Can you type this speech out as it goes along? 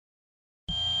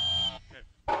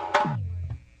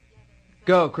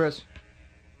Go, Chris.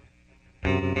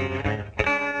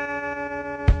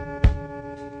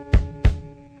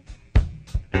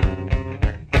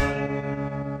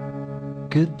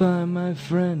 Goodbye, my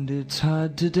friend, it's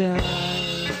hard to die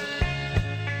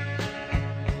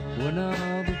when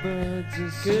all the birds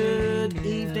are Good singing.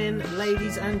 evening,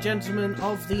 ladies and gentlemen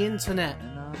of the internet.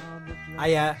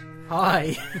 Hiya.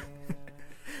 Hi.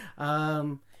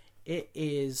 It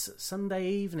is Sunday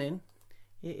evening.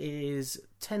 It is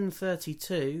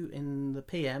 10:32 in the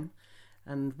PM,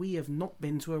 and we have not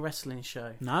been to a wrestling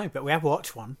show. No, but we have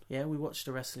watched one. Yeah, we watched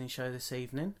a wrestling show this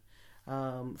evening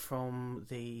from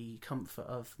the comfort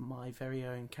of my very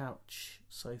own couch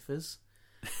sofas.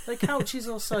 Are they couches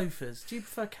or sofas? Do you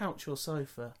prefer couch or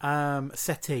sofa?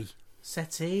 Settee.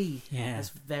 Settee. Yeah. That's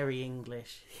very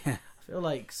English. Yeah. I feel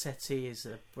like settee is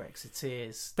a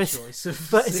Brexiteer's But, choice of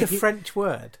but it's a seat. French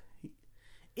word.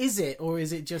 Is it, or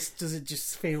is it just? Does it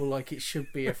just feel like it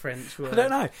should be a French word? I don't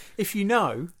know. If you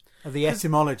know the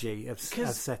etymology of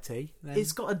 'cause settee, then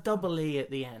It's got a double E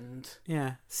at the end.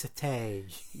 yeah, settee.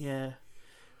 Yeah,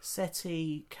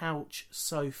 settee, couch,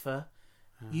 sofa.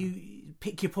 You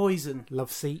pick your poison.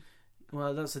 Love seat.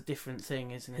 Well, that's a different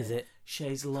thing, isn't it? Is it?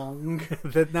 Chaise longue.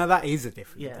 No, that is a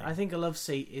different Yeah, thing. I think a love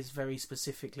seat is very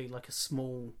specifically like a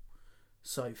small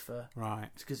sofa Right.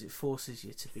 because it forces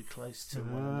you to be close to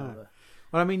one Ah. another.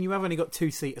 Well, I mean, you have only got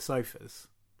two-seater sofas.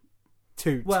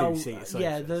 Well, Two-seater sofas.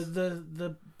 yeah,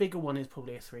 the bigger one is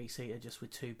probably a 3-seater just with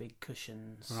two big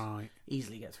cushions. Right.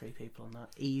 Easily get three people on that.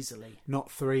 Easily. Not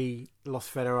three Los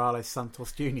Federales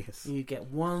Santos Juniors. You get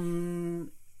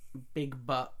one big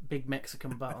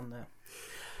Mexican butt on there.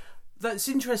 That's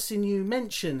interesting you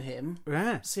mention him,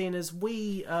 Yeah. seeing as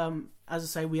we, as I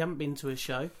say, we haven't been to a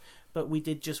show, but we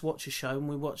did just watch a show, and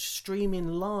we watched streaming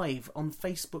live on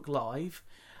Facebook Live,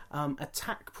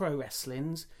 Attack Pro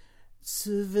Wrestling's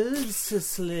Severely.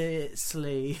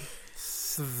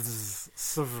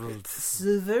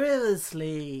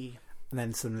 And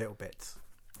then some little bits.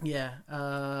 Yeah,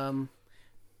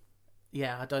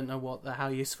 yeah, I don't know how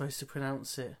you're supposed to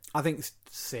pronounce it. I think it's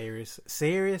seriously.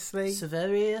 Seriously.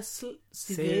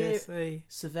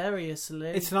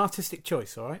 It's an artistic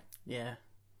choice, all right? Yeah.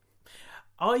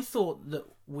 I thought that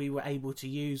we were able to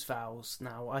use vowels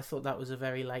now. I thought that was a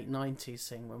very late 90s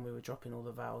thing when we were dropping all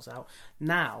the vowels out.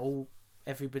 Now,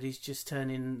 everybody's just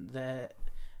turning their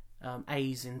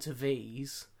A's into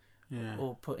V's Yeah.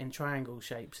 or putting triangle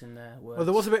shapes in their words. Well,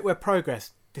 there was a bit where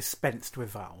Progress dispensed with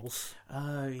vowels.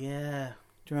 Oh, yeah.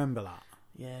 Do you remember that?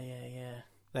 Yeah.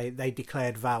 They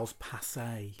declared vowels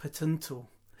passé. Patental.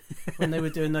 When they were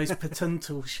doing those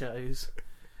patental shows.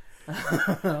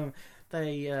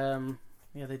 They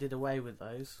did away with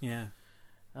those. Yeah.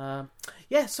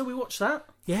 Yeah, so we watched that.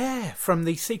 Yeah, from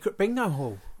the secret bingo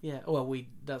hall. Yeah, well,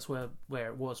 that's where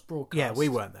it was broadcast. Yeah, we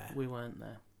weren't there. We weren't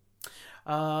there.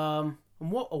 And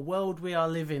what a world we are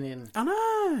living in. I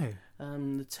know.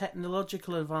 The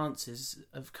technological advances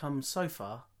have come so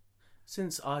far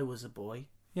since I was a boy.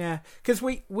 Yeah, because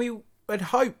we had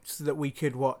hoped that we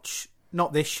could watch,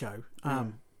 not this show,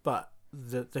 but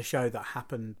the show that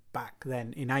happened back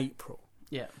then in April.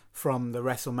 Yeah. From the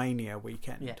WrestleMania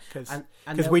weekend. Yeah.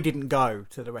 Because we didn't go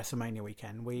to the WrestleMania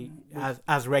weekend. We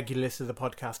as regulars of the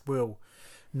podcast will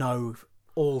know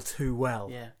all too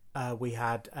well. Yeah. We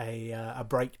had a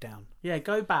breakdown. Yeah,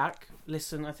 go back,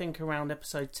 listen, I think around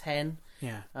episode 10,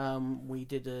 Yeah. we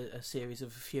did a series of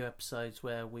a few episodes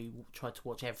where we tried to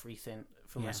watch everything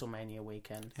from WrestleMania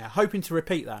weekend. Yeah. Hoping to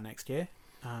repeat that next year.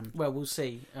 Well, we'll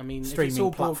see. I mean, if Streaming it's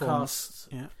all platforms.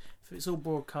 broadcast, if it's all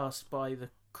broadcast by the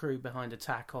crew behind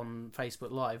Attack on Facebook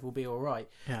Live, we'll be all right.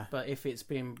 Yeah. But if it's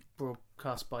being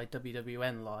broadcast by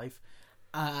WWN Live,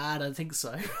 I don't think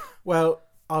so. Well,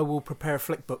 I will prepare a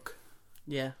flick book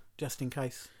Yeah. just in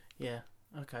case. Yeah.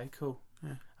 Okay, cool.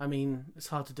 Yeah. I mean, it's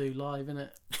hard to do live, isn't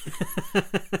it?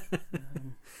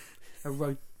 A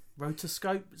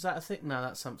rotoscope, is that a thing? No,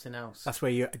 that's something else. That's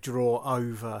where you draw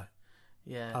over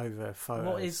photos.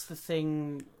 What is the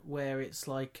thing where it's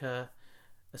like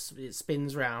it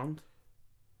spins round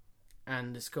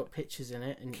and it's got pictures in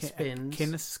it and it spins?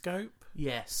 Kinescope?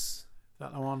 Yes. Is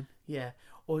that the one? Yeah.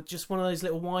 Or just one of those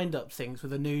little wind-up things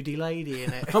with a nudie lady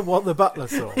in it. What the butler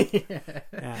saw.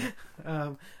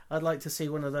 Yeah. I'd like to see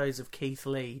one of those of Keith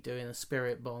Lee doing a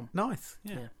spirit bomb. Nice.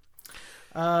 Yeah.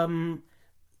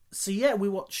 So yeah, we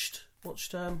watched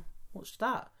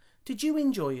that. Did you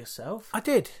enjoy yourself? I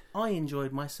did. I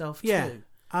enjoyed myself Yeah. too.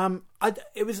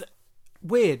 It was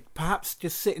weird. Perhaps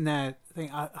just sitting there,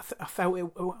 I felt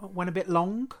it went a bit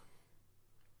long.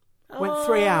 Went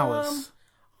 3 hours.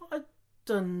 I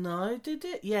don't know. Did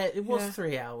it? Yeah, it was Yeah.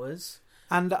 3 hours.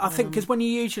 And I think because when you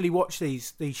usually watch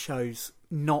these shows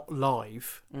not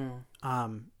live,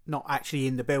 not actually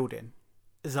in the building,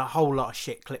 there's a whole lot of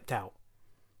shit clipped out.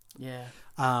 Yeah.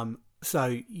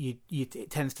 So it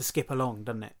tends to skip along,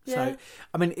 doesn't it? Yeah. So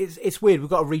I mean, it's weird. We've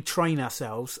got to retrain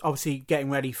ourselves. Obviously,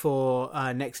 getting ready for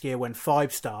next year when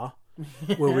 5 Star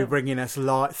will be bringing us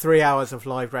 3 hours of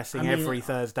live wrestling every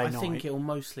Thursday night. I think it'll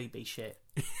mostly be shit.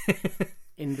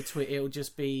 In between, it'll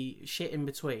just be shit in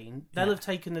between. They'll have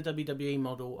taken the WWE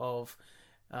model of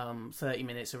 30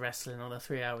 minutes of wrestling on a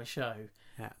 3-hour show,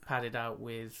 padded out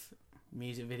with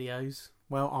music videos.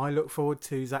 Well, I look forward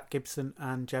to Zach Gibson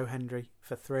and Joe Hendry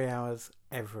for 3 hours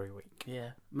every week.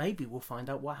 Yeah, maybe we'll find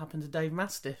out what happened to Dave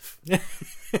Mastiff.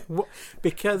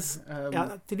 Because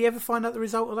did he ever find out the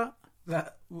result of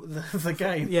that? The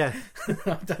game? Yeah.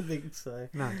 I don't think so.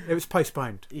 No, it was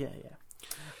postponed. Yeah.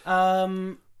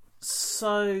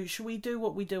 So, should we do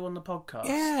what we do on the podcast?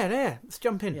 Yeah. Let's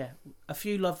jump in. Yeah. A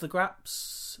few love the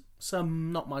graps,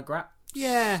 some not my graps.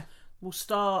 Yeah. We'll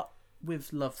start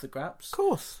with love the graps. Of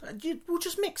course. We'll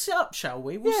just mix it up, shall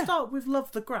we? We'll start with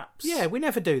love the graps. Yeah, we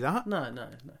never do that. No.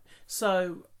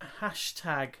 So,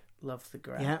 hashtag love the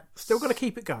graps. Yeah. Still got to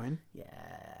keep it going. Yeah.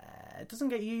 It doesn't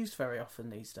get used very often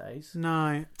these days.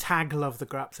 No. Tag love the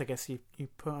graps, I guess you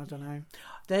put, I don't know.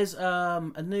 There's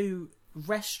a new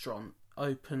restaurant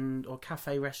opened, or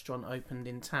cafe restaurant opened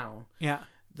in town. Yeah.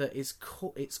 That is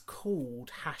it's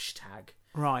called hashtag.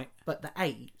 Right. But the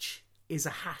H is a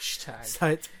hashtag. So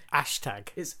it's hashtag.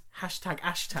 It's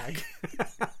hashtag.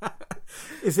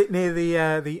 Is it near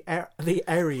the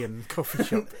Aryan coffee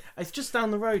shop? It's just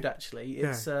down the road, actually.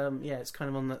 It's it's kind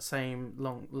of on that same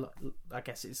long. I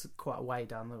guess it's quite a way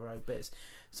down the road, but it's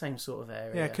same sort of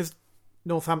area. Yeah, because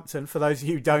Northampton, for those of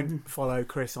you who don't follow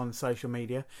Chris on social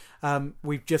media,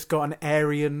 we've just got an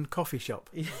Aryan coffee shop.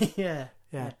 Yeah.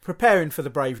 Preparing for the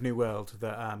brave new world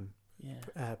that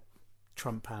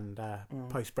Trump and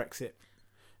post-Brexit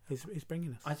is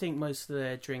bringing us. I think most of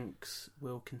their drinks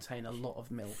will contain a lot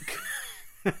of milk.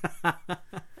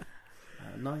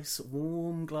 Nice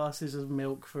warm glasses of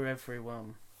milk for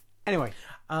everyone. Anyway,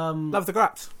 love the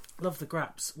graps. Love the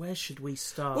graps. Where should we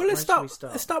start? Well, let's start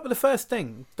with the first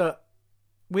thing, that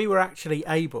we were actually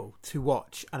able to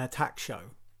watch an attack show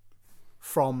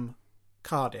from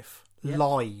Cardiff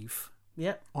live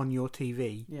on your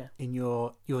TV in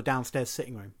your downstairs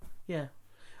sitting room. Yeah.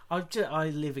 I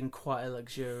live in quite a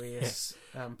luxurious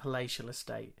palatial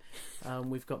estate.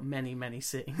 We've got many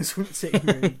sitting rooms.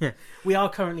 We are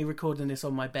currently recording this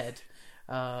on my bed,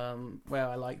 where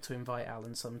I like to invite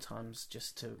Alan sometimes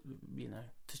just to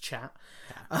chat.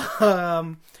 We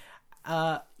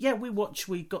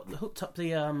got hooked up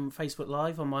the Facebook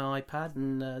Live on my iPad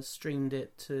and streamed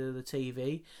it to the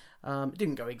TV. It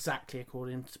didn't go exactly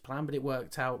according to plan, but it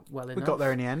worked out well enough. We got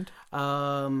there in the end.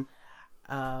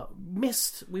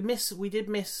 We did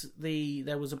miss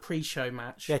there was a pre-show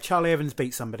match. Yeah, Charlie Evans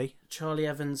beat somebody. Charlie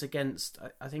Evans against,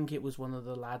 I think it was one of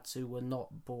the lads who were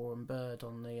not Boar and Bird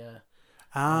on the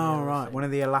right, thing. One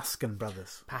of the Alaskan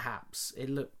brothers. Perhaps it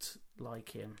looked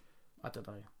like him. I don't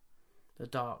know. The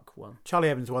dark one. Charlie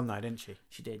Evans won though, didn't she?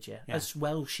 She did, yeah. As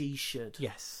well she should.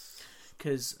 Yes.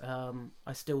 Because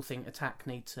I still think Attack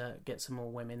need to get some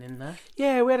more women in there.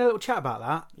 Yeah, we had a little chat about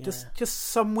that. Yeah. Just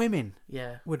some women.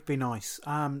 Yeah, would be nice.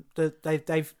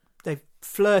 They've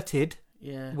flirted.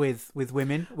 Yeah. With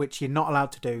women, which you're not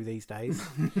allowed to do these days.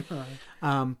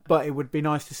 But it would be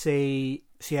nice to see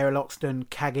Sierra Loxton,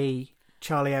 Caggy,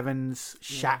 Charlie Evans,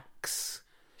 Shax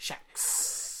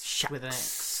with an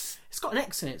X. It's got an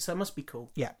X in it, so it must be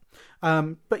cool. Yeah.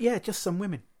 But yeah, just some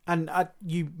women. And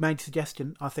you made a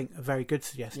suggestion, I think a very good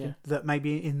suggestion, that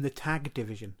maybe in the tag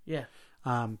division. Yeah.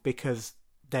 Because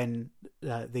then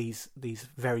these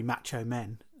very macho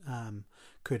men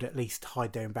could at least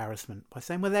hide their embarrassment by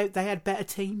saying, well, they had better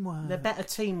teamwork. They're better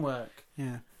teamwork.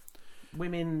 Yeah.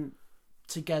 Women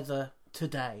together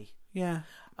today. Yeah.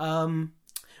 But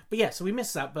yeah, so we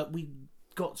missed that, but we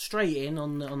got straight in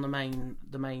on the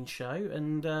main show,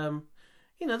 and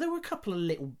there were a couple of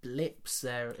little blips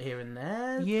there, here and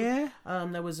there. Yeah.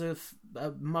 There was a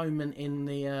moment in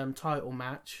the title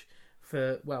match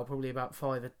for, probably about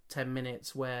 5 or 10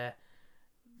 minutes where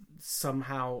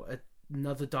somehow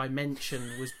another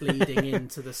dimension was bleeding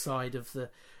into the side of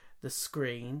the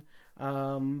screen.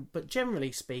 But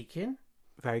generally speaking...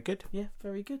 Very good. Yeah,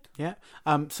 very good. Yeah.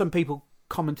 Some people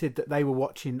commented that they were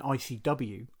watching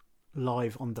ICW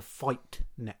live on the Fight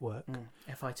Network.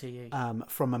 FITE.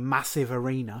 From a massive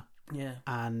arena. Yeah.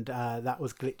 And that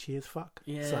was glitchy as fuck.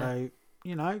 Yeah. So,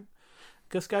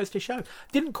 just goes to show.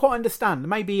 Didn't quite understand.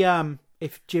 Maybe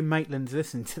if Jim Maitland's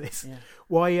listening to this,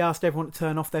 why he asked everyone to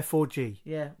turn off their 4G.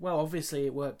 Yeah. Well, obviously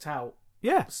it worked out.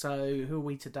 Yeah. So who are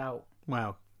we to doubt?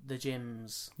 Well, the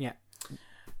Jims. Yeah.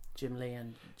 Jim Lee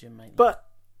and Jim Maitland. But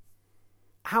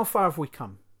how far have we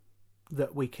come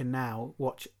that we can now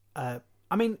watch? I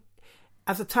mean,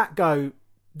 as Attack go,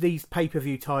 these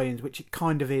pay-per-view tie-ins, which it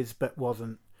kind of is but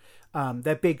wasn't,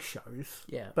 they're big shows.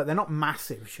 Yeah. But they're not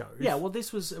massive shows. Yeah, well,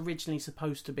 this was originally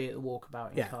supposed to be at the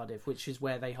Walkabout in Cardiff, which is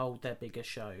where they hold their bigger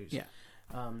shows. Yeah.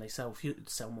 They sell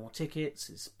more tickets.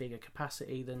 It's bigger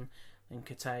capacity than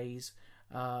Cathays.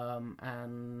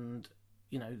 And,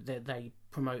 you know, they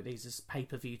promote these as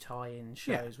pay-per-view tie-in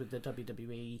shows with the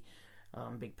WWE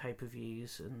big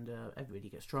pay-per-views, and everybody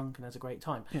gets drunk and has a great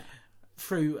time. Yeah.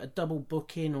 Through a double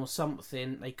booking or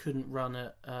something, they couldn't run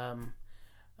at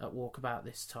Walkabout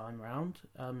this time round,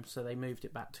 so they moved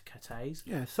it back to Cathays.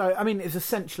 Yeah, so, I mean, it's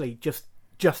essentially just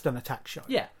an Attack show.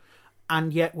 Yeah.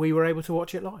 And yet we were able to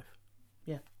watch it live.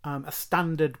 Yeah. A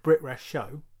standard BritRest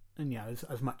show, and, you know,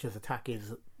 as much as Attack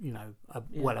is, you know,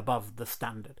 well above the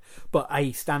standard, but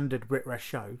a standard BritRest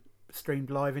show streamed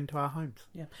live into our homes.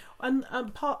 Yeah, and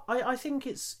I think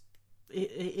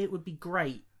it would be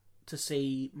great to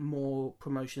see more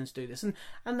promotions do this,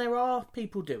 and there are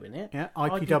people doing it. Yeah,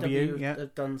 IPW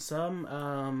have done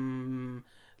some.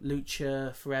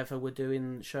 Lucha Forever were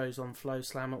doing shows on Flow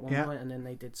Slam at one point, and then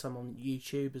they did some on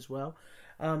YouTube as well.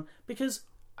 Because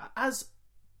as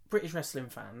British wrestling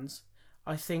fans,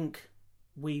 I think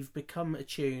we've become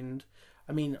attuned.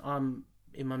 I mean, I'm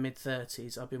in my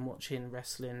mid-30s. I've been watching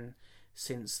wrestling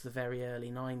since the very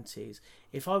early 90s.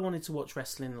 If I wanted to watch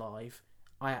wrestling live,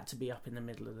 I had to be up in the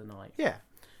middle of the night. Yeah.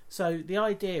 So the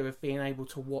idea of being able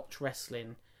to watch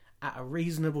wrestling at a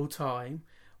reasonable time,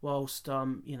 whilst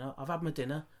you know, I've had my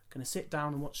dinner, going to sit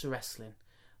down and watch the wrestling,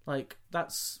 like,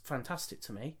 that's fantastic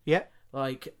to me. Yeah.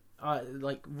 Like,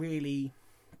 really,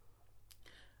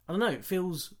 I don't know.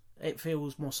 It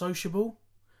feels more sociable.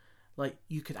 Like,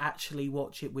 you could actually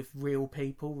watch it with real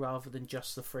people rather than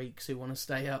just the freaks who want to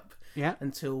stay up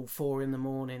until 4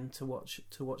 a.m. to watch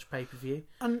pay-per-view.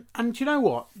 And you know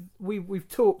what? We've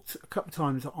talked a couple of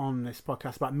times on this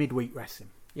podcast about midweek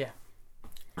wrestling. Yeah.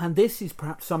 And this is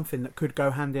perhaps something that could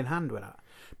go hand in hand with that.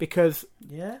 Because,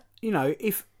 you know,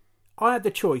 if I had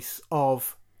the choice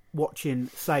of watching,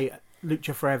 say,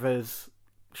 Lucha Forever's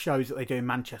shows that they do in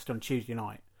Manchester on Tuesday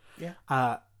night,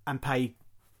 and pay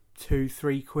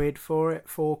 £2-3 for it,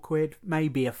 £4,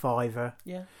 maybe a £5.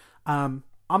 Yeah. I'm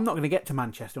not going to get to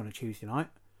Manchester on a Tuesday night,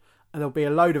 and there'll be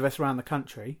a load of us around the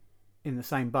country in the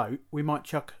same boat. We might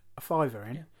chuck a £5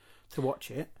 in to watch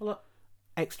it. Well, look,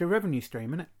 extra revenue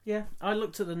stream, isn't it? Yeah, I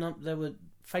looked at there were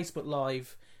Facebook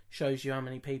Live shows you how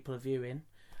many people are viewing.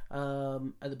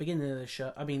 At the beginning of the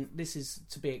show, I mean, this is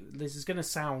going to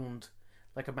sound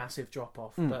like a massive drop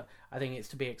off, but I think it's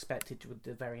to be expected with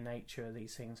the very nature of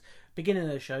these things. Beginning of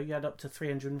the show, you had up to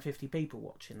 350 people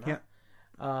watching that.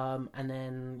 And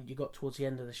then you got towards the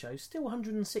end of the show, still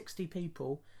 160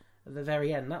 people at the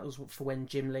very end. That was for when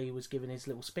Jim Lee was giving his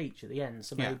little speech at the end,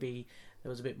 so maybe there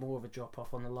was a bit more of a drop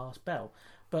off on the last bell.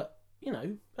 But, you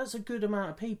know, that's a good amount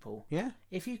of people. Yeah.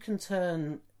 If you can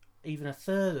turn even a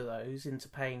third of those into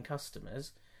paying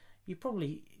customers, you're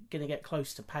probably going to get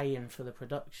close to paying for the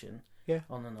production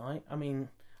on the night. I mean,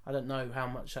 I don't know how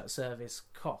much that service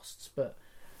costs, but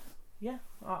yeah,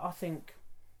 I think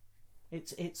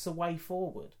it's a way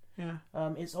forward. Yeah.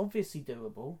 It's obviously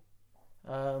doable.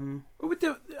 I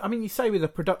mean, you say with the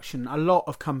production, a lot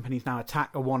of companies now, Attack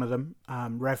are one of them,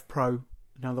 RevPro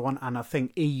another one, and I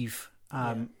think Eve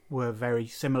were very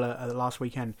similar at the last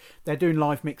weekend. They're doing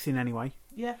live mixing anyway.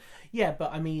 Yeah,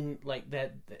 but I mean, like,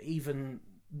 they're even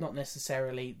not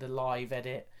necessarily the live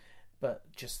edit, but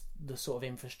just the sort of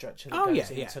infrastructure that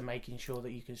goes into making sure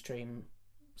that you can stream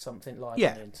something live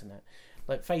on the internet.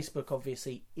 Like, Facebook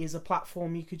obviously is a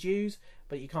platform you could use,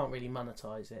 but you can't really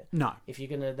monetize it. No. If you're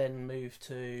going to then move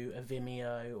to a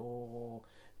Vimeo or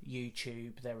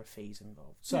YouTube, there are fees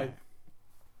involved. So,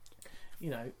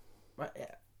 you know,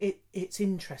 it's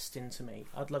interesting to me.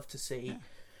 I'd love to see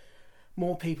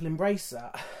more people embrace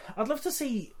that. I'd love to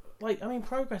see, like, I mean,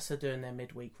 Progress are doing their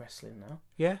midweek wrestling now.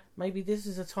 Yeah. Maybe this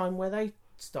is a time where they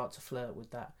start to flirt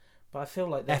with that. But I feel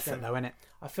like effort, though, innit?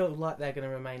 I feel like they're going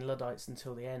to remain Luddites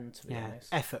until the end, to be honest.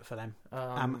 Effort for them,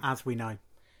 as we know.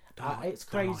 It's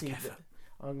crazy that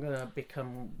I'm going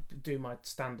to do my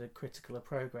standard critical of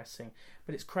progressing,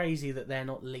 but it's crazy that they're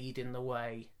not leading the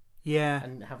way. Yeah.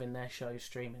 And having their show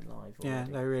streaming live already. Yeah,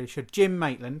 they really should. Jim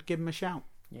Maitland, give him a shout.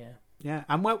 Yeah. Yeah,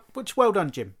 and well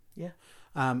done, Jim. Yeah.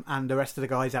 And the rest of the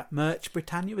guys at Merch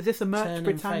Britannia. Was this a Merch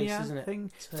Britannia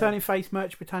thing? Turning Face,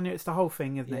 Merch Britannia. It's the whole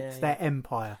thing, isn't it? It's their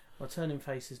empire. Well, Turning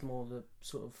Face is more the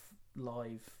sort of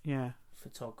live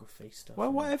photography stuff.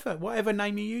 Well, whatever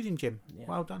name you're using, Jim. Yeah.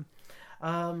 Well done.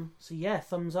 So yeah,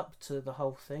 thumbs up to the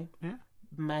whole thing. Yeah.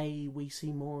 May we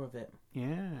see more of it?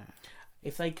 Yeah.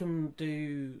 If they can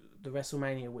do the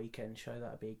WrestleMania weekend show,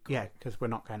 that'd be great. Yeah, because we're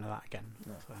not going to that again.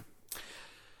 No. So.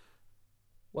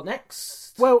 What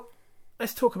next? Well,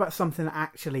 let's talk about something that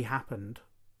actually happened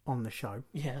on the show.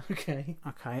 Yeah, okay.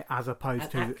 Okay, as opposed An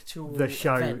to actual the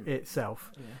show event.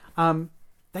 itself. Yeah.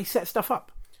 They set stuff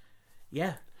up.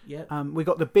 Yeah. We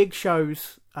got the big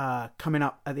shows coming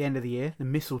up at the end of the year, the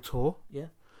Missile Tour. Yeah.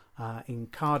 In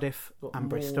Cardiff Got and more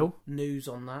Bristol. News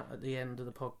on that at the end of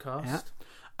the podcast.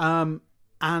 Yeah.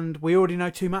 And we already know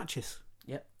 2 matches.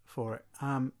 Yep. For it.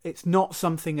 It's not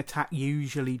something Attack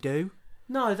usually do.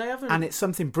 No, they haven't. And it's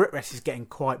something BritWres is getting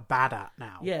quite bad at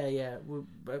now. Yeah.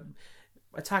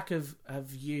 Attack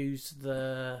have used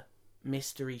the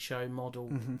mystery show model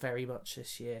very much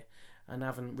this year and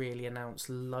haven't really announced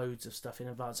loads of stuff in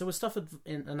advance. There was stuff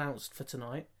announced for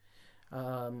tonight.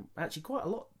 Actually, quite a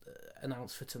lot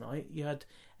announced for tonight. You had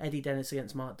Eddie Dennis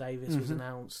against Mark Davis was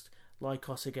announced.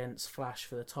 Lycos against Flash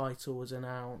for the title was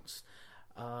announced.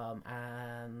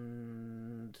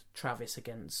 And Travis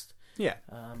against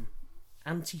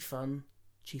Anti-Fun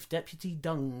Chief Deputy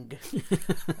Dung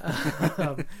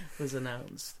was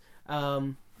announced.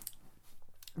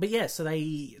 But yeah, so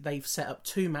they've set up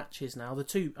 2 matches now.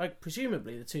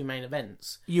 Presumably the 2 main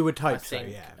events. You would hope I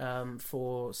think,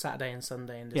 for Saturday and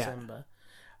Sunday in December.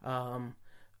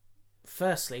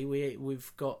 Firstly,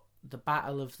 we've got the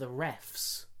Battle of the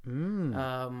Refs,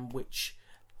 which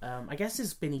I guess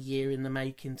has been a year in the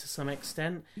making to some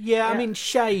extent. Yeah, I mean,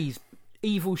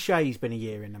 Evil Shay's been a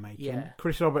year in the making. Yeah.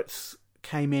 Chris Roberts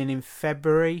came in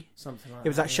February. Something like that. It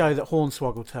was that show that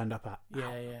Hornswoggle turned up at.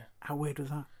 Yeah. How weird was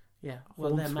that? Yeah,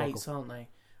 well, they're mates, aren't they?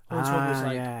 Hornswoggle's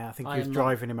I think he was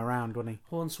driving him around, wasn't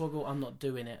he? Hornswoggle, I'm not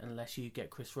doing it unless you get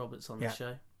Chris Roberts on the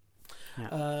show.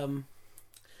 Yeah.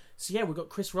 So yeah, we've got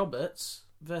Chris Roberts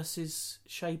versus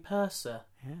Shay Purser.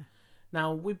 Yeah.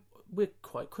 Now we're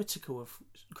quite critical of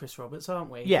Chris Roberts,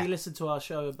 aren't we? Yeah. If you listened to our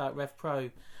show about Rev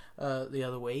Pro the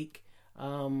other week,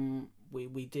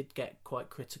 we did get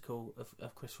quite critical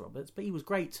of Chris Roberts, but he was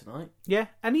great tonight. Yeah,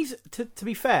 and he's to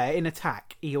be fair, in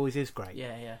Attack, he always is great.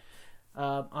 Yeah.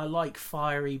 I like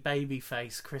fiery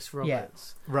babyface Chris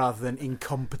Roberts rather than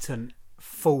incompetent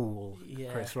fool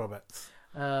Chris Roberts.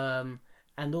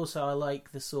 And also I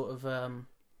like the sort of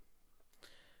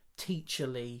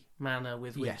teacherly manner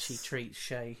with which he treats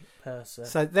Shay Purser.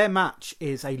 So their match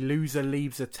is a loser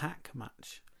leaves Attack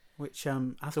match, which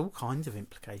has all kinds of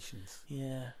implications.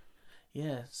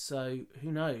 Yeah, so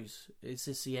who knows? Is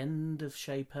this the end of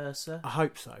Shay Purser? I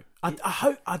hope so. I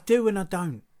hope I do and I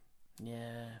don't.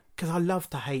 Yeah. Because I love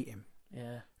to hate him.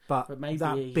 Yeah. But maybe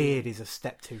that beard is a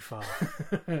step too far.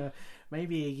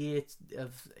 Maybe a year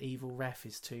of Evil Ref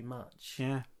is too much.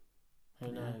 Yeah.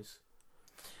 Who knows?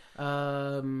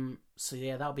 So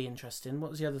yeah, that'll be interesting.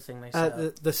 What was the other thing they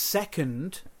said? The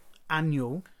second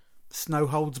annual Snow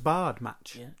Holds Barred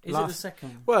match. Yeah. Is it the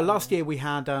second? Well, last year we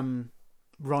had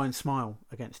Ryan Smile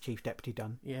against Chief Deputy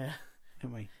Dunn. Yeah.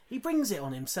 Didn't we? He brings it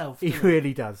on himself. He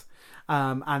really does.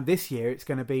 And this year it's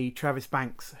going to be Travis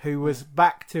Banks, who was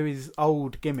back to his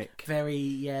old gimmick.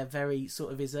 Very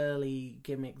sort of his early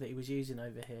gimmick that he was using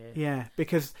over here. Yeah,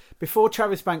 because before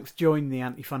Travis Banks joined the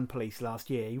Anti-Fun Police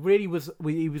last year, he really was.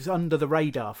 He was under the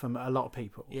radar from a lot of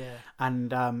people. Yeah.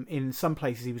 And in some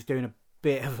places he was doing a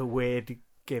bit of a weird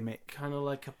gimmick, kind of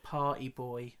like a party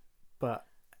boy, but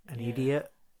an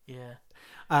idiot. Yeah.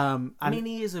 I mean,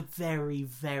 he is a very,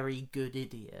 very good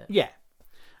idiot. Yeah.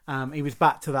 He was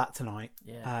back to that tonight.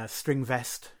 Yeah. String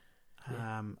vest.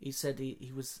 Yeah. He said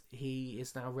he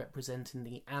is now representing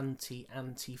the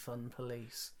anti-fun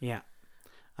police. Yeah.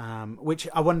 Which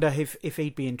I wonder if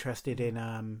he'd be interested in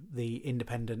the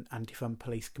Independent Anti-Fun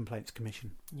Police Complaints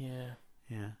Commission. Yeah.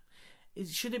 Yeah.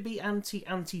 Should it be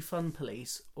anti-fun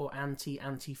police or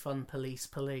anti-fun police?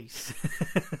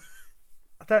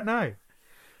 I don't know.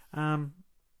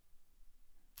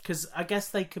 Because I guess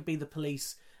they could be the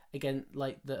police again,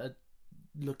 like that are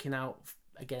looking out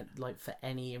again, like for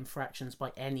any infractions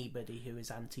by anybody who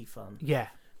is anti-fun. Yeah,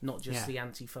 not just the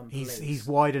anti-fun police. He's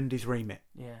widened his remit.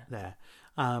 Yeah, there.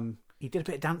 He did a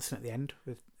bit of dancing at the end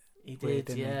with. He did,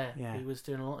 yeah. He was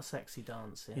doing a lot of sexy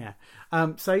dancing. Yeah.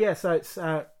 So it's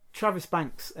Travis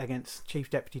Banks against Chief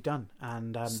Deputy Dunn,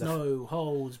 and Snow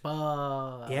Holds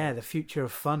Barred. Yeah, the future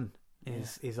of fun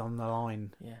is on the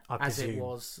line. Yeah, I presume. As it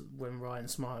was when Ryan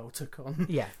Smile took on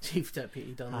Chief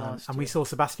Deputy Dunn last year. And we saw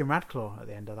Sebastian Radclaw at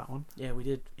the end of that one. Yeah, we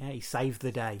did. Yeah, he saved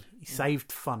the day. He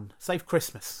saved fun. Saved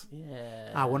Christmas.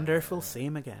 Yeah. I wonder if we'll see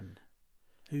him again.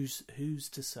 Who's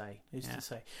to say? Who's to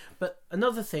say? But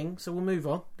another thing, so we'll move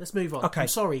on. Let's move on. Okay. I'm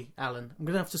sorry, Alan. I'm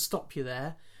going to have to stop you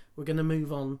there. we're going to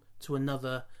move on to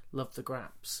another Love the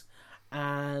Graps.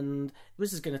 And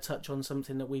this is going to touch on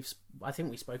something that I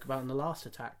think we spoke about in the last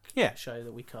Attack show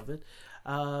that we covered,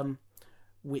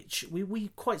 which we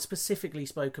quite specifically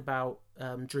spoke about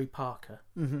Drew Parker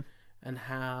and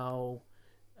how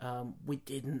we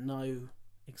didn't know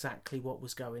exactly what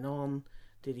was going on.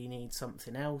 Did he need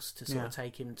something else to sort of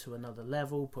take him to another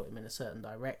level, put him in a certain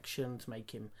direction to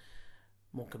make him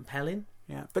more compelling?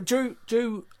 Yeah, but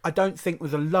Drew, I don't think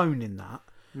was alone in that.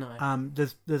 No.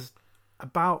 There's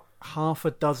about half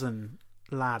a dozen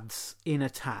lads in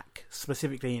Attack,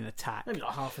 specifically in Attack. Maybe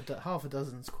not half a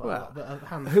dozen's quite a lot, but a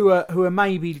handful. Who are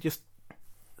maybe just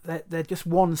they're just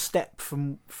one step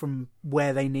from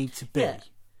where they need to be. Yeah.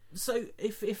 So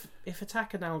if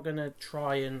Attack are now going to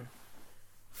try and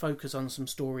focus on some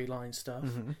storyline stuff,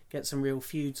 get some real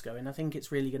feuds going, I think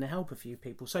it's really going to help a few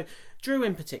people. So Drew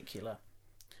in particular.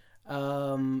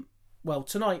 Well,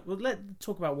 tonight, let's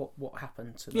talk about what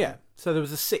happened tonight. Yeah, so there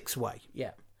was a 6-way.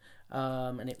 Yeah.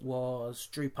 And it was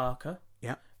Drew Parker.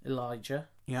 Yeah. Elijah.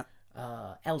 Yeah.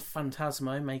 El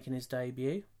Phantasmo making his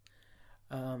debut.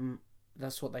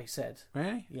 That's what they said.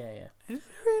 Really? Yeah, yeah. Is it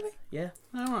really? Yeah.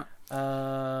 All right.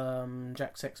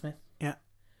 Jack Sexsmith. Yeah.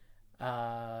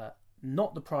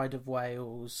 Not the Pride of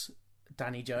Wales,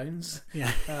 Danny Jones.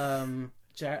 Yeah.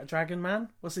 Dragon Man,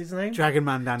 what's his name? Dragon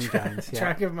Man Danny Jones. Yeah.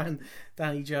 Dragon Man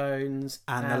Danny Jones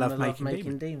and the Love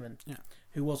Making Demon. Yeah.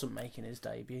 Who wasn't making his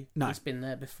debut. No. He's been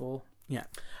there before. Yeah.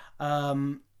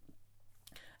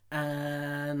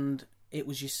 And it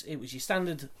was your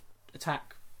standard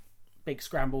Attack big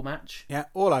scramble match. Yeah,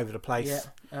 all over the place.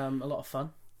 Yeah. A lot of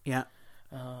fun. Yeah.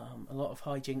 A lot of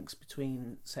hijinks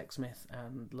between Sexsmith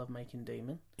and Love Making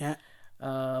Demon. Yeah.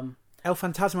 El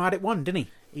Phantasmo had it won, didn't he?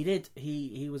 He did.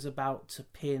 He was about to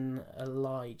pin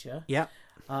Elijah. Yeah.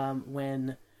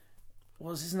 When,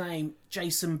 what was his name?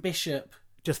 Jason Bishop.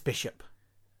 Just Bishop.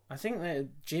 I think that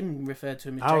Jim referred to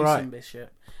him as Jason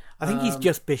Bishop. I think he's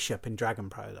just Bishop in Dragon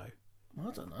Pro, though.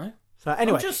 I don't know. So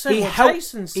anyway, I just said what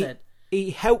Jason said.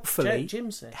 He helpfully,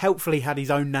 Jim said. helpfully had his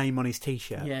own name on his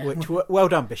T-shirt. Yeah. Which well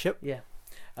done, Bishop. Yeah.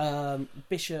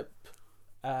 Bishop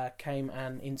came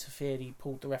and interfered. He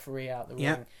pulled the referee out the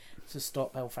ring to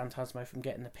stop El Phantasmo from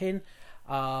getting the pin.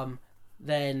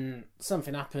 Then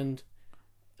something happened.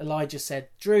 Elijah said,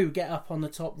 "Drew, get up on the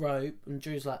top rope," and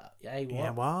Drew's like, "Hey, what?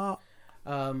 Yeah, what?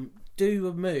 Do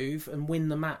a move and win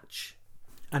the match."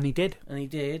 And he did. And he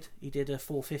did. He did a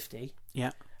 450.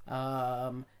 Yeah.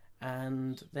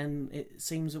 And then it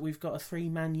seems that we've got a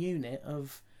 3-man unit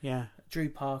of Drew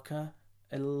Parker,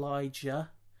 Elijah,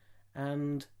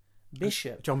 and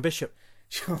Bishop. John Bishop.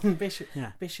 John Bishop.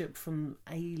 Yeah. Bishop from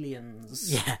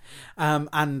Aliens. Yeah.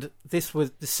 And this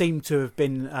seemed to have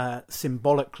been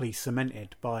symbolically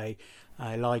cemented by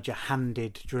Elijah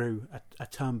handed Drew a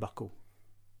turnbuckle.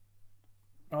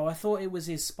 Oh, I thought it was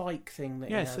his spike thing that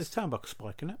he has. It's turnbuckle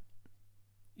spike, isn't it?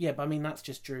 Yeah, but I mean, that's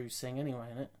just Drew's thing anyway,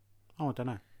 isn't it? Oh, I don't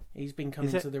know. He's been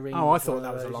coming to the ring. Oh, I thought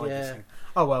that was Elijah's thing.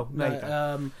 Oh, well, there you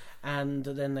go. And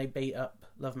then they beat up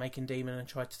Love Making Demon and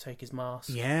tried to take his mask.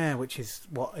 Yeah, which is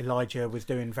what Elijah was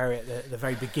doing at the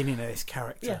very beginning of this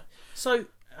character. Yeah. So,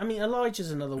 I mean,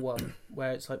 Elijah's another one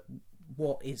where it's like,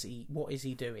 what is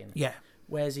he doing? Yeah.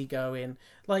 Where's he going?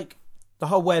 Like, the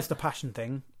whole "where's the passion"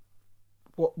 thing.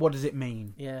 What does it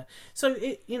mean? Yeah. So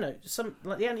some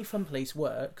like the Anti-Fun Police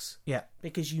works. Yeah.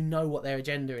 Because you know what their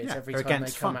agenda is every time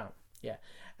they come out. Yeah.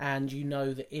 And you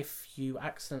know that if you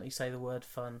accidentally say the word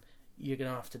fun, you're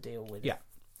going to have to deal with it.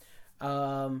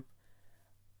 Yeah.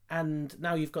 And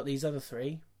now you've got these other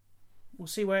three. We'll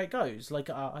see where it goes. Like,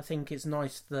 I think it's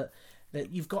nice that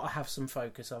you've got to have some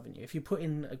focus, haven't you? If you put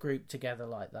in a group together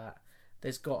like that,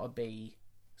 there's got to be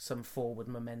some forward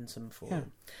momentum for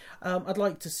them. I'd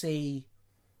like to see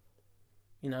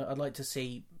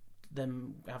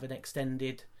them have an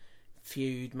extended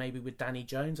feud, maybe with Danny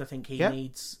Jones. I think he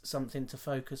needs something to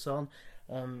focus on.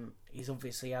 He's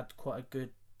obviously had quite a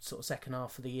good sort of second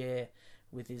half of the year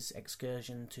with his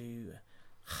excursion to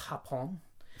Japan.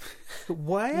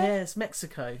 Where? Yes,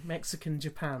 Mexican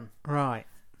Japan. Right.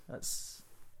 That's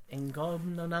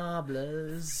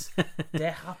Ingobernables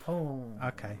de Japón.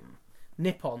 Okay.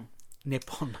 Nippon.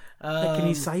 Can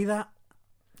you say that?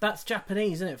 That's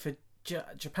Japanese, isn't it, for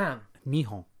Japan?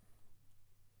 Nihon.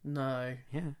 No.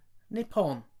 Yeah.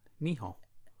 Nippon. Nihon.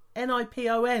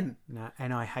 Nipon. No,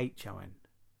 Nihon.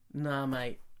 No,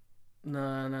 mate.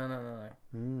 No. No.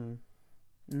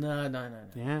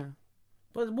 Yeah.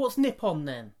 But what's Nippon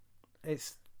then?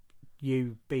 It's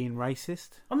you being racist.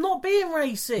 I'm not being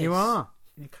racist. You are.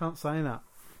 You can't say that.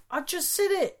 I just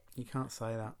said it. You can't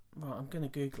say that. Right, I'm going to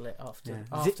Google it after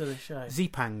the show.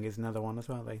 Zipang is another one as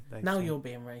well. They now say. You're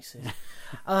being racist.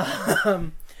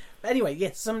 But anyway,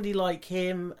 yes, somebody like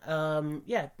him.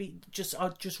 I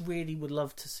just really would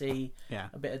love to see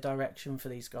a bit of direction for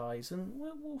these guys, and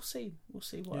we'll see. We'll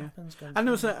see what happens. And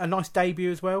there was a nice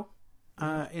debut as well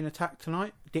in Attack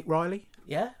tonight. Dick Riley.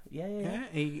 Yeah.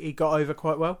 He got over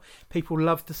quite well. People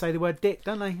love to say the word dick,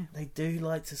 don't they? They do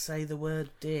like to say the word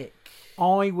dick.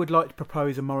 I would like to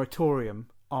propose a moratorium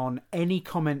on any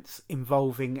comments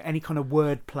involving any kind of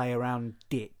wordplay around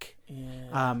dick.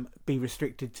 Be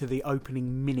restricted to the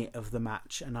opening minute of the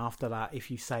match, and after that,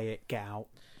 if you say it, get out.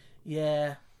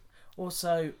 Yeah.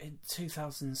 Also, in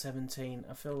 2017,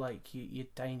 I feel like you're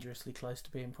dangerously close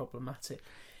to being problematic.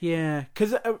 Yeah,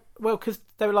 because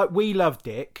they were like, "We love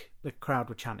Dick." The crowd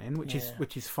were chanting, which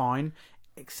is fine.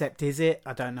 Except, is it?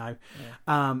 I don't know.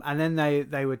 Yeah. And then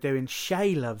they were doing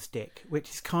Shay loves Dick, which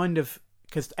is kind of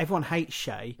because everyone hates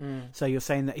Shay. So you're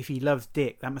saying that if he loves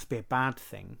Dick, that must be a bad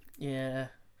thing. Yeah.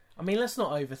 I mean, let's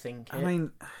not overthink it. I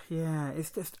mean, yeah, it's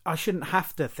just I shouldn't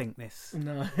have to think this.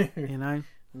 No. You know.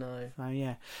 No. So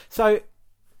yeah. So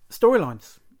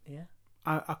storylines. Yeah.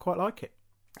 I quite like it.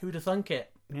 Who'd have thunk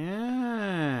it?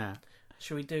 Yeah.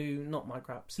 Shall we do not my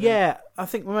craps? Yeah, I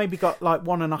think we maybe got like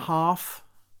 1.5.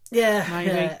 Yeah,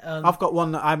 maybe. Yeah, I've got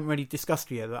one that I haven't really discussed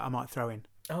with you that I might throw in.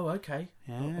 Oh, okay.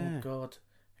 Yeah. Oh God,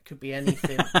 it could be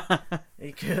anything.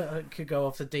 it could go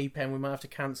off the deep end. We might have to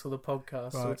cancel the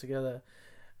podcast altogether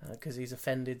because he's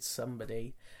offended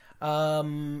somebody.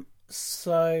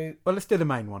 So, well, let's do the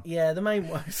main one. Yeah, the main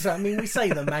one. So, I mean, we say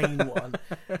the main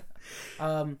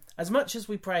one. As much as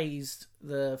we praised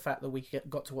the fact that we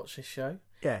got to watch this show,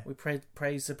 we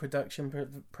praised the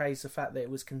production, praised the fact that it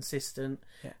was consistent.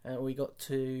 We got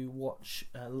to watch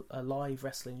a live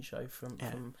wrestling show from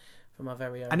our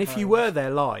very own. And if you were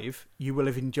there live, you will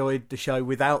have enjoyed the show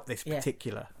without this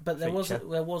particular. But there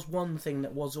was one thing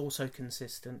that was also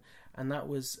consistent, and that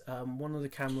was one of the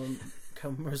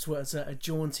cameras was at a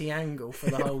jaunty angle for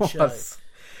the whole show.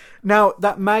 Now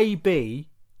that may be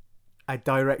a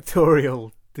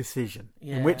directorial decision,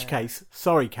 in which case,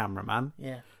 sorry, cameraman.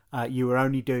 Yeah. You were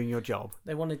only doing your job.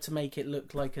 They wanted to make it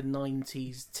look like a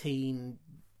 90s teen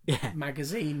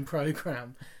magazine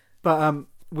programme. But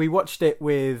we watched it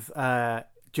with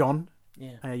John,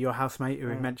 your housemate, who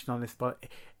we mentioned on this. But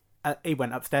he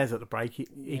went upstairs at the break.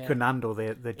 He couldn't handle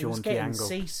the jaunty angle. He was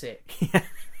getting seasick.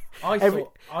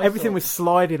 Everything was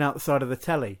sliding out the side of the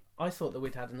telly. I thought that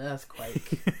we'd had an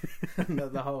earthquake and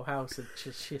that the whole house had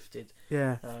just shifted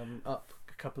up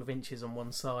a couple of inches on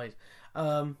one side.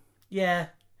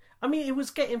 I mean, it was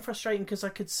getting frustrating because I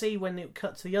could see when it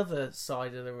cut to the other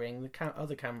side of the ring, the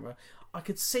other camera, I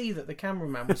could see that the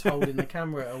cameraman was holding the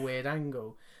camera at a weird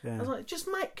angle. I was like, just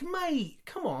mate,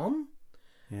 come on.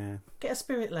 Yeah. Get a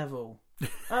spirit level.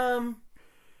 Can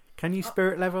you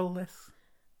spirit level this?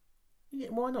 Yeah,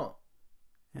 why not?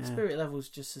 Yeah. Spirit level's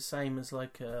just the same as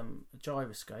like a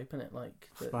gyroscope, isn't it? Like,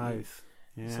 I suppose.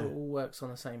 So it all works on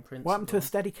the same principle. What happened to a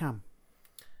Steadicam?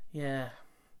 Yeah.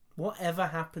 Whatever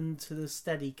happened to the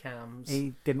Steadicams?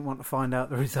 He didn't want to find out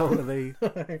the result of the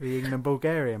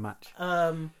England-Bulgaria match.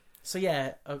 So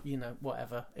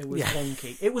whatever. It was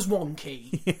wonky. It was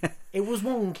wonky. It was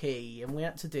wonky, and we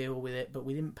had to deal with it, but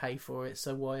we didn't pay for it.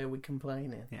 So why are we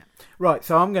complaining? Yeah. Right.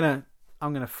 So I'm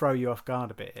gonna throw you off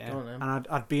guard a bit here, Go on, then. and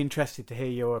I'd be interested to hear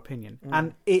your opinion.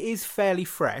 And it is fairly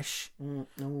fresh.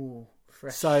 Ooh,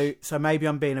 fresh. So maybe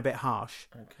I'm being a bit harsh.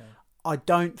 Okay. I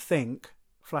don't think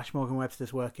Flash Morgan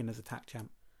Webster's working as a tag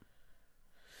champ.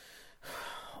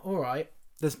 All right.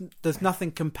 There's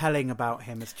nothing compelling about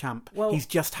him as champ. Well, he's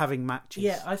just having matches.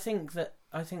 Yeah, I think that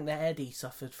Eddie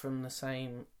suffered from the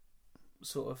same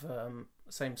sort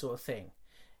of thing.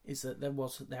 Is that there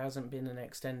hasn't been an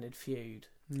extended feud.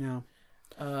 No.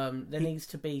 There needs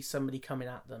to be somebody coming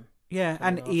at them. Yeah,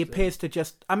 and he appears to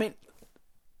just. I mean,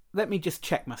 let me just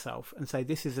check myself and say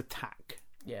this is a tack.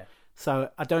 Yeah. So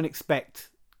I don't expect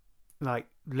like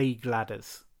league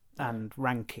ladders and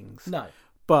rankings. No.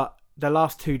 But the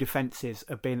last two defences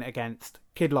have been against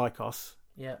Kid Lycos,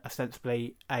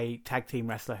 ostensibly a tag team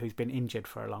wrestler who's been injured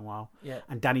for a long while,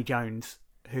 and Danny Jones,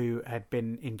 who had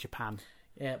been in Japan.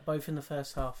 Yeah, both in the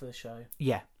first half of the show.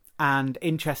 Yeah. And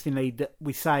interestingly,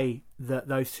 we say that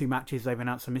those two matches they've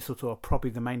announced on Mistletoe are probably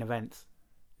the main events.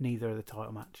 Neither are the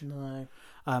title match. No.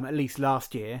 At least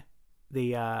last year,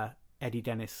 the Eddie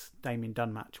Dennis, Damien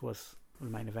Dunn match was the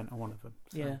main event on one of them.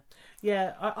 So.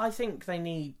 Yeah. I think they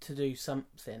need to do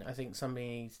something. I think somebody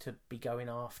needs to be going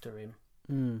after him.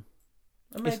 And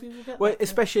maybe we'll get. Well,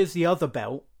 especially as the other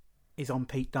belt is on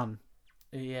Pete Dunne.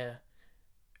 Yeah.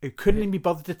 Who couldn't even be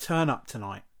bothered to turn up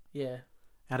tonight. Yeah.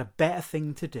 Had a better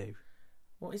thing to do.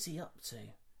 What is he up to?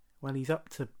 Well, he's up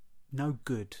to no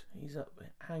good. He's up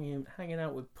hanging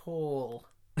out with Paul.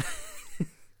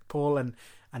 Paul and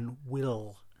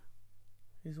Will.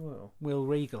 Who's Will? Will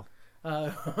Regal.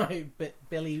 Oh, right.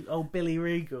 Billy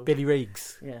Regal. Billy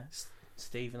Riggs. Yeah,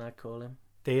 Stephen, I call him.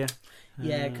 Do you?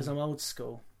 Yeah, because I'm old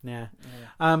school. Yeah.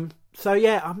 So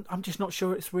yeah, I'm just not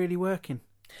sure it's really working.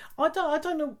 I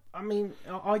don't know. I mean,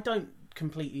 I don't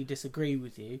completely disagree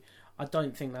with you. I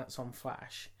don't think that's on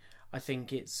Flash. I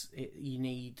think you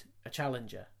need a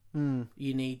challenger.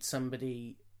 You need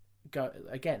somebody going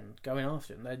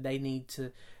after them. They need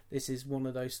to. This is one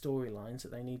of those storylines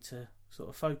that they need to sort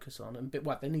of focus on. And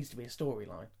there needs to be a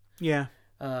storyline. Yeah.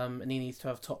 And he needs to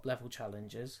have top level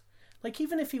challengers. Like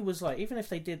even if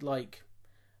they did like,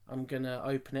 I'm gonna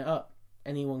open it up.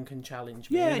 Anyone can challenge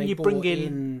me. Yeah, and you bring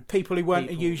in people who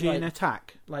weren't usually in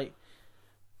attack. Like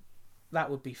that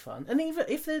would be fun. And even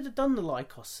if they'd have done the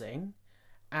Lycos thing,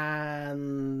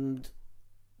 and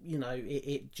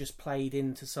it just played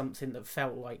into something that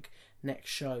felt like next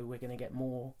show we're going to get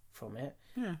more from it.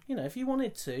 Yeah. If you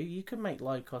wanted to, you could make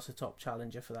Lycos a top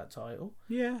challenger for that title.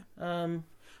 Yeah.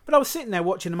 But I was sitting there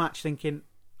watching the match thinking,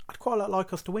 I'd quite like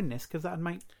Lycos to win this because that'd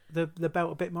make the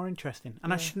belt a bit more interesting.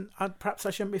 And perhaps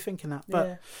I shouldn't be thinking that.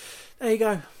 But there you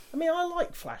go. I mean, I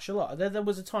like Flash a lot. There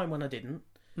was a time when I didn't.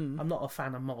 I'm not a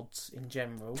fan of mods in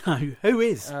general. No, who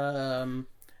is?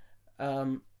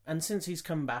 And since he's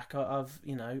come back, I've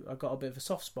got a bit of a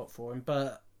soft spot for him.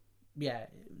 But yeah,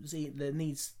 there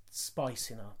needs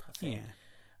spicing up, I think.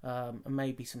 Yeah. And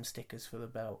maybe some stickers for the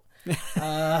belt.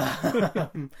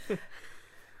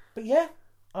 But yeah,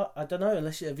 I don't know.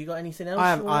 Have you got anything else?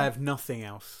 I have nothing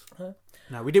else. Huh?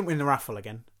 No, we didn't win the raffle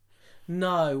again.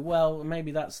 No, well,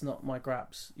 maybe that's not my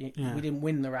graps. We didn't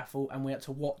win the raffle, and we had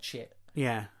to watch it.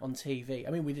 Yeah. On TV.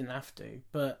 I mean, we didn't have to,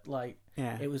 but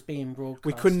it was being broadcast.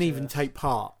 We couldn't even take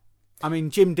part. I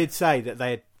mean, Jim did say that they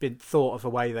had been thought of a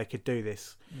way they could do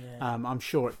this. Yeah. I'm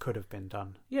sure it could have been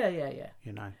done. Yeah.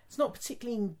 It's not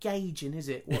particularly engaging, is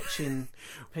it, watching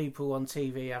people on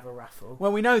TV have a raffle?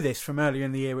 Well, we know this from earlier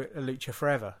in the year at Lucha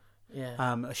Forever.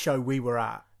 Yeah. A show we were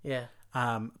at. Yeah.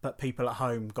 But people at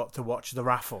home got to watch the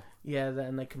raffle. Yeah,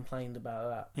 and they complained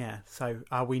about that. Yeah. So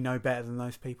are we no better than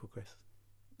those people, Chris?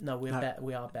 No, we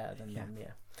are better than them.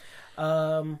 Yeah.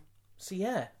 So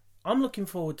yeah, I'm looking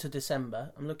forward to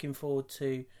December. I'm looking forward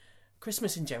to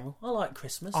Christmas in general. I like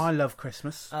Christmas. I love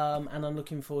Christmas. And I'm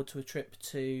looking forward to a trip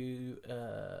to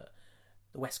the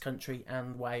West Country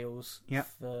and Wales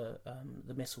for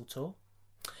the Missile Tour.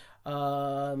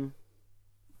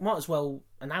 Might as well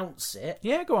announce it.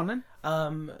 Yeah, go on then.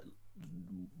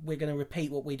 We're going to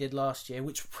repeat what we did last year,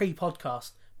 which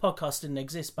pre-podcast. Podcast didn't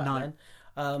exist back then.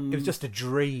 It was just a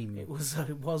dream. It was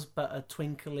but a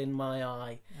twinkle in my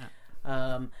eye.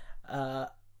 Yeah.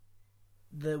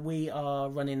 We are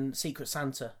running Secret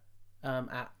Santa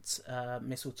at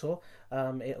Missile Tour.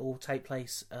 It will take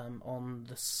place on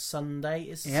the Sunday.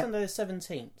 Is Sunday the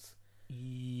 17th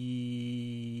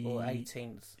or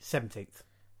 18th? 17th.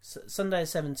 Sunday the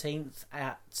 17th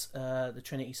at the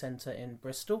Trinity Centre in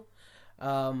Bristol.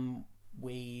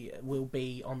 We will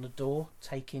be on the door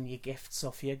taking your gifts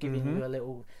off you, giving you a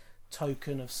little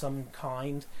token of some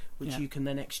kind, which you can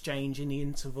then exchange in the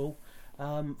interval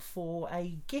for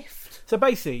a gift. So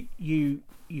basically, you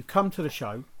come to the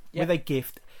show with a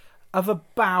gift of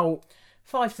about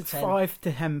 £5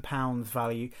 to £10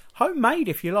 value, homemade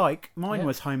if you like. Mine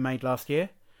was homemade last year.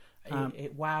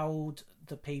 It wowed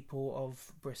the people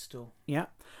of Bristol. Yeah,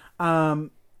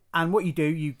 and what you do,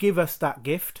 you give us that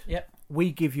gift. Yep.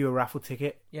 We give you a raffle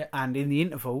ticket. Yep. And in the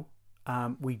interval,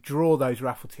 we draw those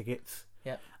raffle tickets.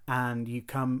 Yep. And you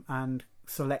come and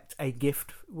select a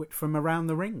gift from around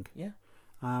the ring. Yeah.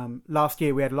 Last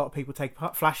year we had a lot of people take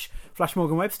part. Flash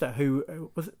Morgan Webster, who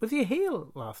was he a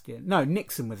heel last year? No,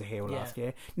 Nixon was a heel last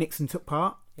year. Nixon took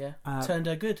part. Yeah. Turned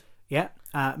her good. Yeah.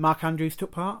 Mark Andrews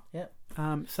took part. Yeah. We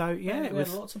had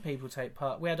lots of people take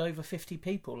part. We had over 50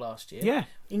 people last year. Yeah.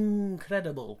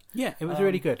 Incredible. Yeah, it was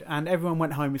really good. And everyone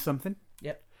went home with something.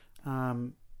 Yep.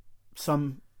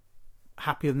 Some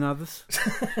happier than others.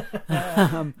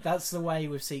 That's the way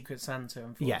with Secret Santa,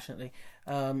 unfortunately.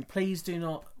 Yeah. Please do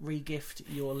not re-gift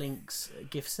your Link's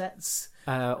gift sets.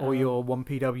 Or your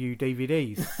 1PW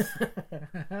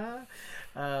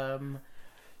DVDs.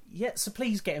 So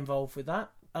please get involved with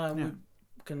that. We're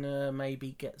gonna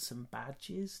maybe get some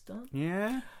badges done.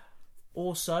 Yeah.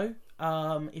 Also,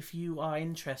 if you are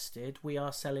interested, we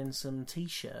are selling some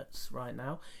t-shirts right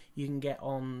now. You can get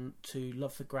on to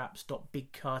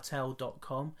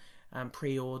loveforgraps.bigcartel.com and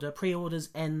pre-order. Pre-orders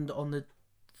end on the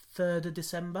 3rd of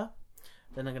December.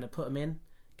 Then I'm going to put them in,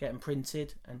 get them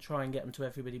printed, and try and get them to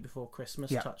everybody before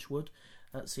Christmas. Touch wood.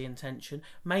 That's the intention.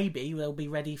 Maybe they'll be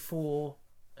ready for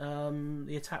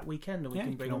the attack weekend, and we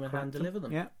can bring them and hand deliver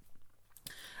them. Yeah.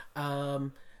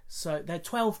 So they're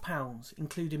 £12,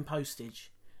 including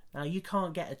postage. Now you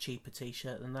can't get a cheaper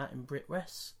T-shirt than that in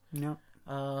BritRes. No.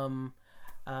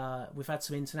 We've had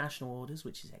some international orders,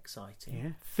 which is exciting.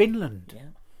 Yeah. Finland. Yeah.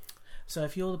 So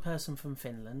if you're the person from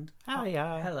Finland,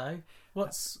 hello.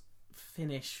 What's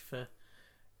Finnish for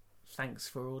thanks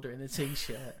for ordering a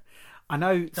T-shirt? I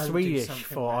know Swedish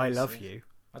for I love you.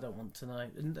 I don't want to know.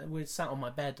 We're sat on my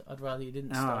bed. I'd rather you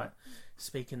didn't start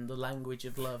speaking the language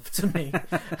of love to me.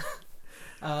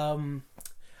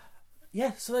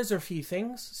 Yeah, so those are a few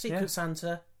things. Secret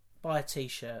Santa, buy a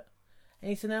T-shirt.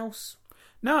 Anything else?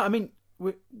 No, I mean,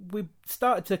 we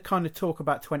started to kind of talk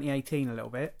about 2018 a little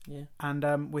bit. Yeah.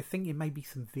 And we're thinking maybe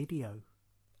some video.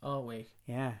 Are we?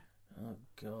 Yeah. Oh,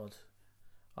 God.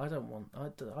 I don't want...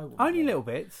 Only little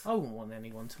bits. I wouldn't want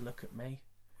anyone to look at me.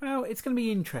 Well, it's going to be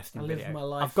interesting. I live my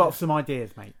life. I've got some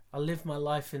ideas, mate. I live my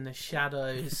life in the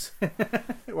shadows.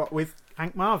 What, with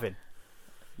Hank Marvin?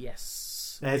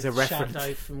 Yes. There's a reference.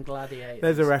 Shadow from Gladiator.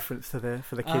 There's a reference for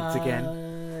the kids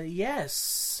again. Yes.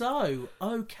 So,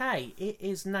 okay, it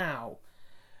is now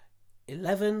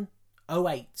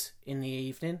 11:08 in the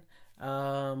evening.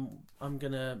 I'm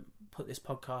gonna put this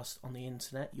podcast on the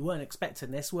internet. You weren't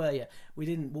expecting this, were you? We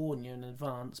didn't warn you in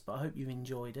advance, but I hope you've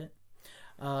enjoyed it.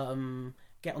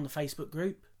 Get on the Facebook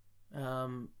group.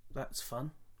 That's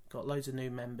fun. Got loads of new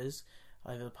members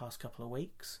over the past couple of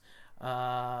weeks.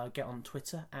 Get on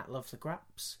Twitter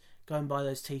 @LoveTheGraps. Go and buy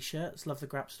those t-shirts,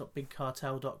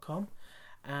 lovethegraps.bigcartel.com.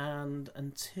 And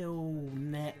until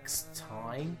next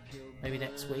time, maybe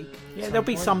next week. Yeah, there'll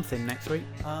be something next week.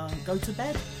 Go to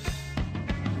bed.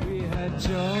 We had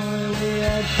joy, we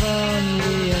had fun,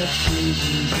 we had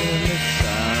seasons in the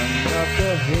sun. Up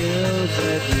the hills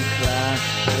that we climbed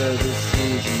were the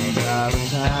seasons of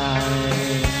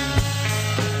time.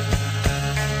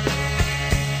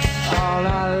 All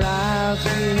our lives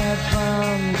we had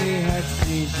fun, we had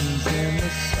seasons in the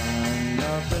sun.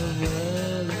 Of the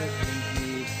world that we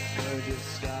were just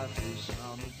starfish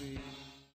on the beach.